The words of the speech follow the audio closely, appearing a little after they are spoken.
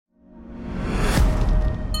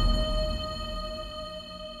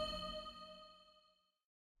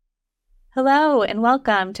Hello, and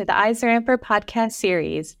welcome to the EisnerAmper podcast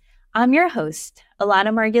series. I'm your host,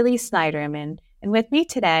 Elana Margulies-Snyderman, and with me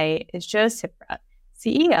today is Joe Siprut,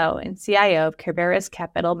 CEO and CIO of Kerberos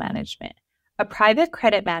Capital Management, a private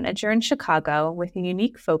credit manager in Chicago with a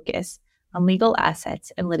unique focus on legal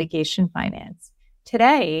assets and litigation finance.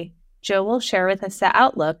 Today, Joe will share with us the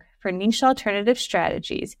outlook for niche alternative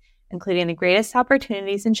strategies, including the greatest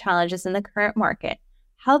opportunities and challenges in the current market,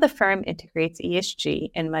 how the firm integrates ESG,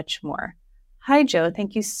 and much more. Hi, Joe.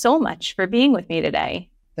 Thank you so much for being with me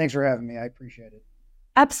today. Thanks for having me. I appreciate it.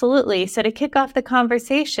 Absolutely. So to kick off the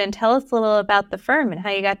conversation, tell us a little about the firm and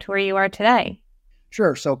how you got to where you are today.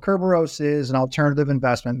 Sure. So Kerberos is an alternative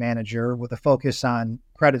investment manager with a focus on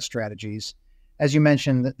credit strategies. As you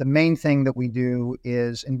mentioned, the main thing that we do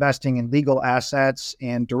is investing in legal assets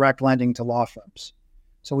and direct lending to law firms.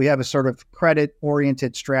 So we have a sort of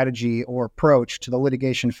credit-oriented strategy or approach to the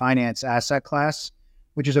litigation finance asset class,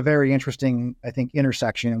 which is a very interesting, I think,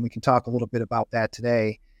 intersection, and we can talk a little bit about that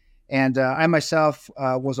today. And I myself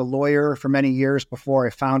was a lawyer for many years before I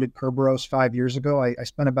founded Kerberos 5 years ago. I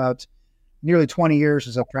spent about nearly 20 years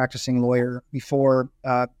as a practicing lawyer before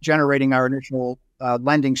generating our initial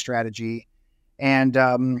lending strategy. And,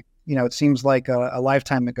 it seems like a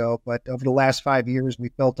lifetime ago, but over the last 5 years,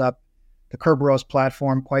 we've built up the Kerberos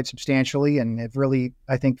platform quite substantially and have really,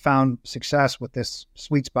 I think, found success with this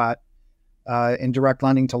sweet spot in direct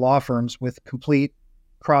lending to law firms with complete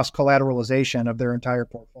cross-collateralization of their entire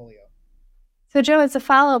portfolio. So, Joe, as a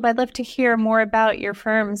follow-up, I'd love to hear more about your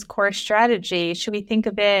firm's core strategy. Should we think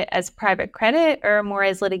of it as private credit or more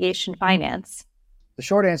as litigation finance? The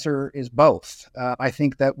short answer is both. I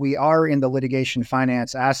think that we are in the litigation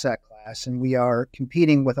finance asset class, and we are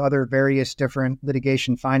competing with other various different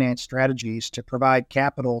litigation finance strategies to provide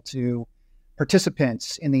capital to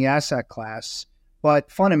participants in the asset class.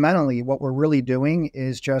 But fundamentally, what we're really doing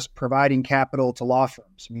is just providing capital to law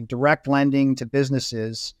firms. I mean, direct lending to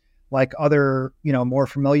businesses like other, more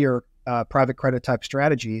familiar private credit type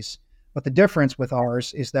strategies. But the difference with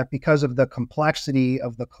ours is that because of the complexity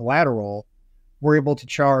of the collateral, we're able to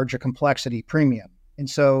charge a complexity premium. And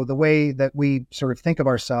so the way that we sort of think of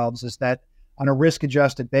ourselves is that on a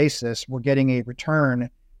risk-adjusted basis, we're getting a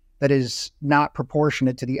return that is not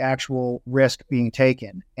proportionate to the actual risk being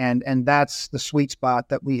taken. And that's the sweet spot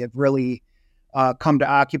that we have really come to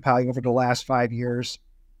occupy over the last 5 years.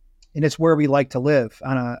 And it's where we like to live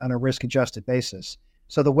on a risk-adjusted basis.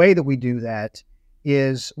 So the way that we do that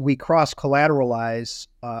is we cross-collateralize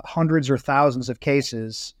hundreds or thousands of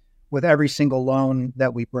cases with every single loan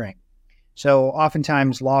that we bring. So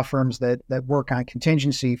oftentimes law firms that work on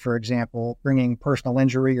contingency, for example, bringing personal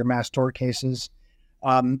injury or mass tort cases,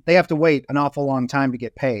 they have to wait an awful long time to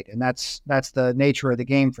get paid. And that's the nature of the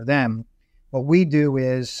game for them. What we do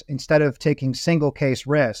is, instead of taking single case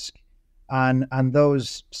risk on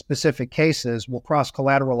those specific cases, we'll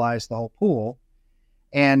cross-collateralize the whole pool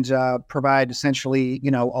and provide essentially,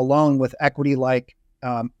 a loan with equity-like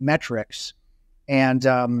metrics.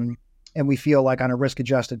 And we feel like on a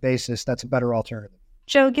risk-adjusted basis, that's a better alternative.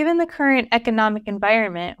 Joe, given the current economic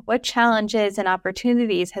environment, what challenges and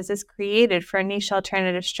opportunities has this created for a niche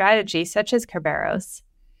alternative strategy such as Kerberos?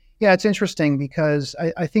 Yeah, it's interesting because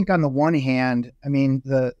I think on the one hand, I mean,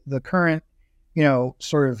 the current,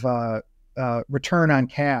 return on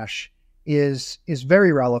cash is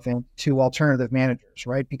very relevant to alternative managers,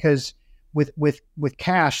 right? Because with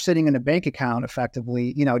cash sitting in a bank account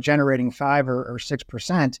effectively, generating 5 or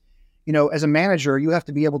 6%, as a manager, you have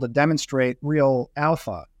to be able to demonstrate real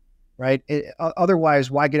alpha, right?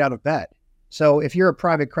 Otherwise, why get out of bed? So if you're a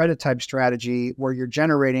private credit type strategy where you're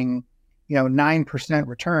generating, 9%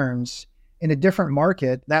 returns in a different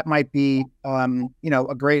market, that might be,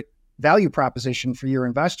 a great value proposition for your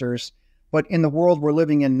investors. But in the world we're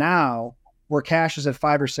living in now, where cash is at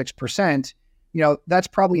 5 or 6%, that's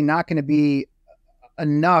probably not going to be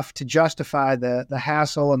enough to justify the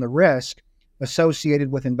hassle and the risk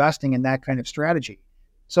associated with investing in that kind of strategy.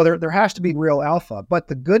 So there has to be real alpha. But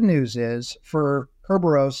the good news is for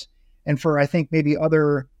Kerberos and for, I think, maybe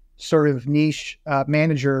other sort of niche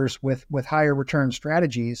managers with higher return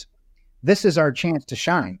strategies, this is our chance to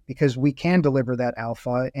shine because we can deliver that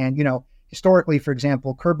alpha. And, historically, for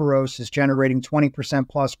example, Kerberos is generating 20%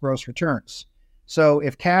 plus gross returns. So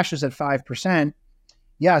if cash is at 5%,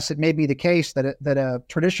 yes, it may be the case that a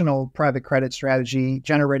traditional private credit strategy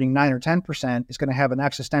generating 9 or 10% is going to have an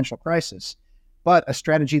existential crisis. But a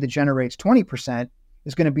strategy that generates 20%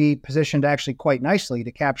 is going to be positioned actually quite nicely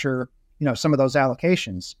to capture, some of those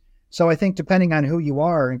allocations. So I think depending on who you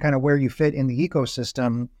are and kind of where you fit in the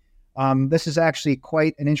ecosystem, this is actually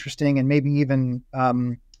quite an interesting and maybe even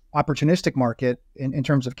opportunistic market in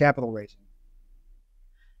terms of capital raising.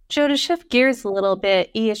 Joe, to shift gears a little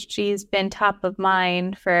bit, ESG has been top of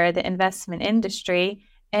mind for the investment industry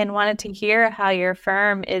and wanted to hear how your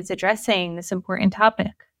firm is addressing this important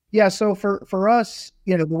topic. Yeah, so for us,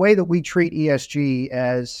 the way that we treat ESG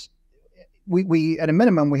as we at a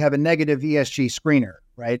minimum, we have a negative ESG screener,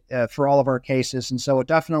 right, for all of our cases. And so it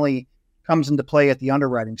definitely comes into play at the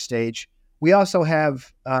underwriting stage. We also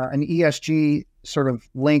have an ESG sort of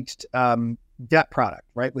linked debt product,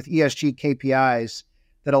 right, with ESG KPIs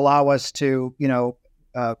that allow us to,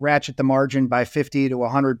 ratchet the margin by 50 to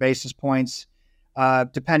 100 basis points,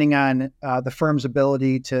 depending on the firm's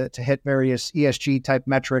ability to hit various ESG type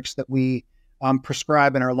metrics that we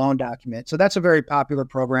prescribe in our loan document. So that's a very popular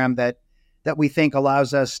program that we think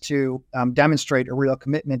allows us to demonstrate a real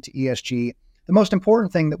commitment to ESG. The most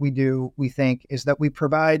important thing that we do, we think, is that we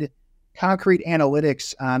provide concrete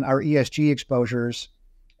analytics on our ESG exposures,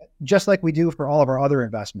 just like we do for all of our other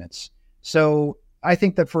investments. So I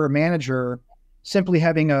think that for a manager, simply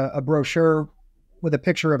having a brochure with a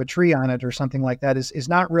picture of a tree on it or something like that is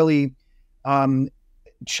not really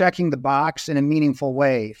checking the box in a meaningful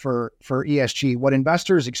way for ESG. What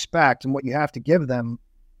investors expect and what you have to give them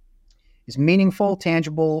is meaningful,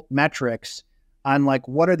 tangible metrics on like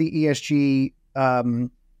what are the ESG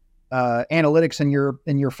analytics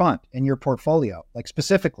in your fund, in your portfolio, like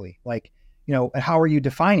specifically, like, how are you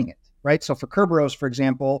defining it, right? So for Kerberos, for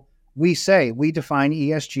example, we define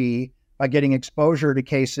ESG by getting exposure to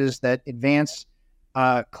cases that advance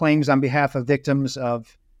claims on behalf of victims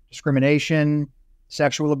of discrimination,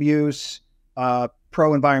 sexual abuse,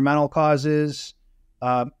 pro-environmental causes,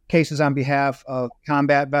 cases on behalf of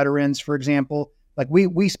combat veterans, for example. Like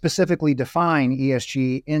we specifically define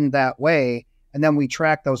ESG in that way, and then we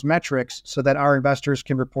track those metrics so that our investors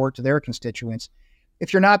can report to their constituents.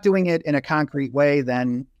 If you're not doing it in a concrete way,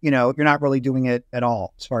 then, you're not really doing it at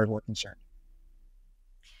all, as far as we're concerned.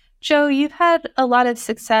 Joe, you've had a lot of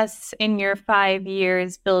success in your 5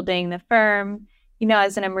 years building the firm,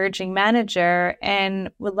 as an emerging manager, and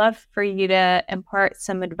would love for you to impart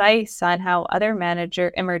some advice on how other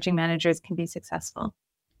emerging managers can be successful.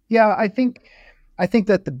 Yeah, I think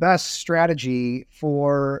that the best strategy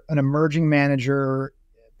for an emerging manager,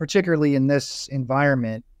 particularly in this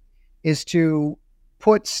environment, is to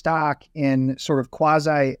put stock in sort of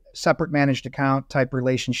quasi separate managed account type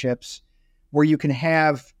relationships where you can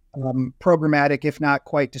have programmatic, if not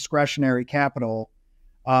quite discretionary capital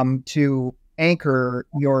to anchor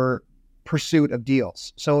your pursuit of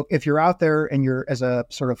deals. So if you're out there and you're as a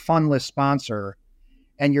sort of fundless sponsor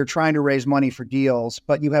and you're trying to raise money for deals,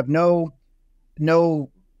 but you have no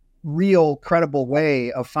real credible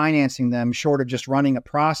way of financing them short of just running a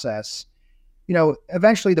process,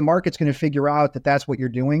 eventually the market's going to figure out that that's what you're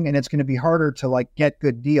doing, and it's going to be harder to like get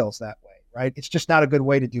good deals that way, right? It's just not a good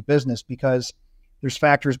way to do business because there's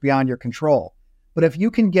factors beyond your control. But if you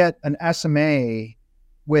can get an SMA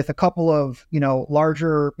with a couple of,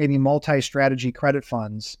 larger, maybe multi-strategy credit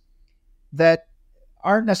funds that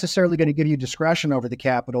aren't necessarily going to give you discretion over the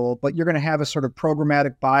capital, but you're going to have a sort of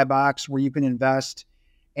programmatic buy box where you can invest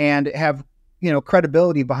and have,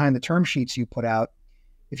 credibility behind the term sheets you put out.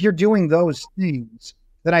 If you're doing those things,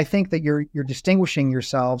 then I think that you're distinguishing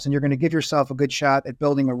yourselves and you're going to give yourself a good shot at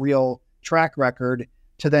building a real track record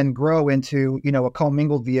to then grow into, a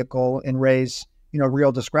commingled vehicle and raise,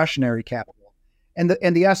 real discretionary capital. And the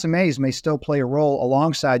SMAs may still play a role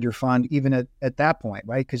alongside your fund, even at that point,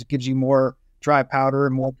 right? Because it gives you more dry powder,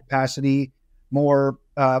 more capacity, more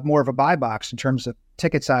of a buy box in terms of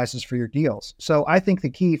ticket sizes for your deals. So I think the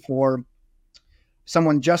key for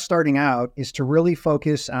someone just starting out is to really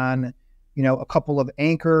focus on, a couple of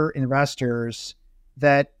anchor investors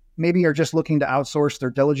that maybe are just looking to outsource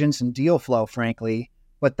their diligence and deal flow, frankly,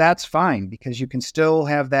 but that's fine because you can still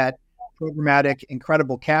have that programmatic,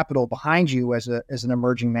 incredible capital behind you as an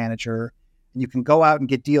emerging manager. And you can go out and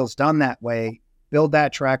get deals done that way, build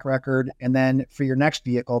that track record, and then for your next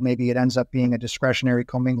vehicle, maybe it ends up being a discretionary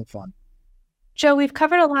commingled fund. Joe, we've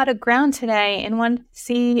covered a lot of ground today and want to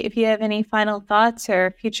see if you have any final thoughts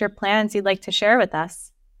or future plans you'd like to share with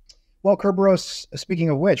us. Well, Kerberos, speaking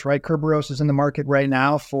of which, right, Kerberos is in the market right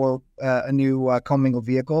now for a new commingled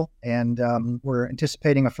vehicle, and we're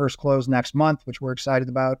anticipating a first close next month, which we're excited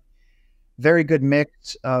about. Very good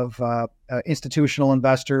mix of institutional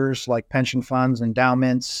investors like pension funds,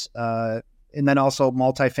 endowments, and then also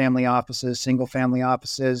multifamily offices, single family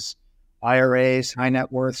offices, IRAs, high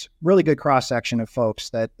net worths, really good cross-section of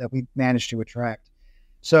folks that we managed to attract.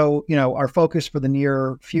 So, our focus for the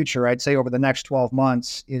near future, I'd say over the next 12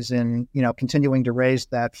 months is in, continuing to raise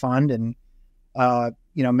that fund and,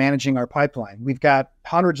 managing our pipeline. We've got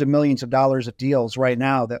hundreds of millions of dollars of deals right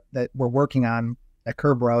now that we're working on at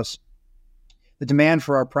Kerberos, the demand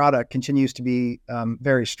for our product continues to be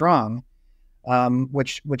very strong,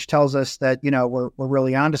 which tells us that we're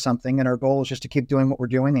really onto something, and our goal is just to keep doing what we're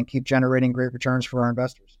doing and keep generating great returns for our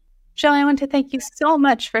investors. Joe, I want to thank you so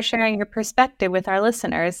much for sharing your perspective with our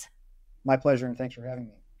listeners. My pleasure, and thanks for having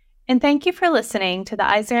me. And thank you for listening to the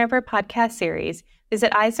EisnerAmper podcast series.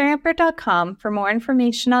 Visit EisnerAmper.com for more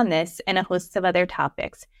information on this and a host of other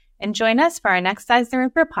topics. And join us for our next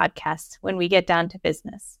EisnerAmper podcast when we get down to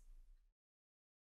business.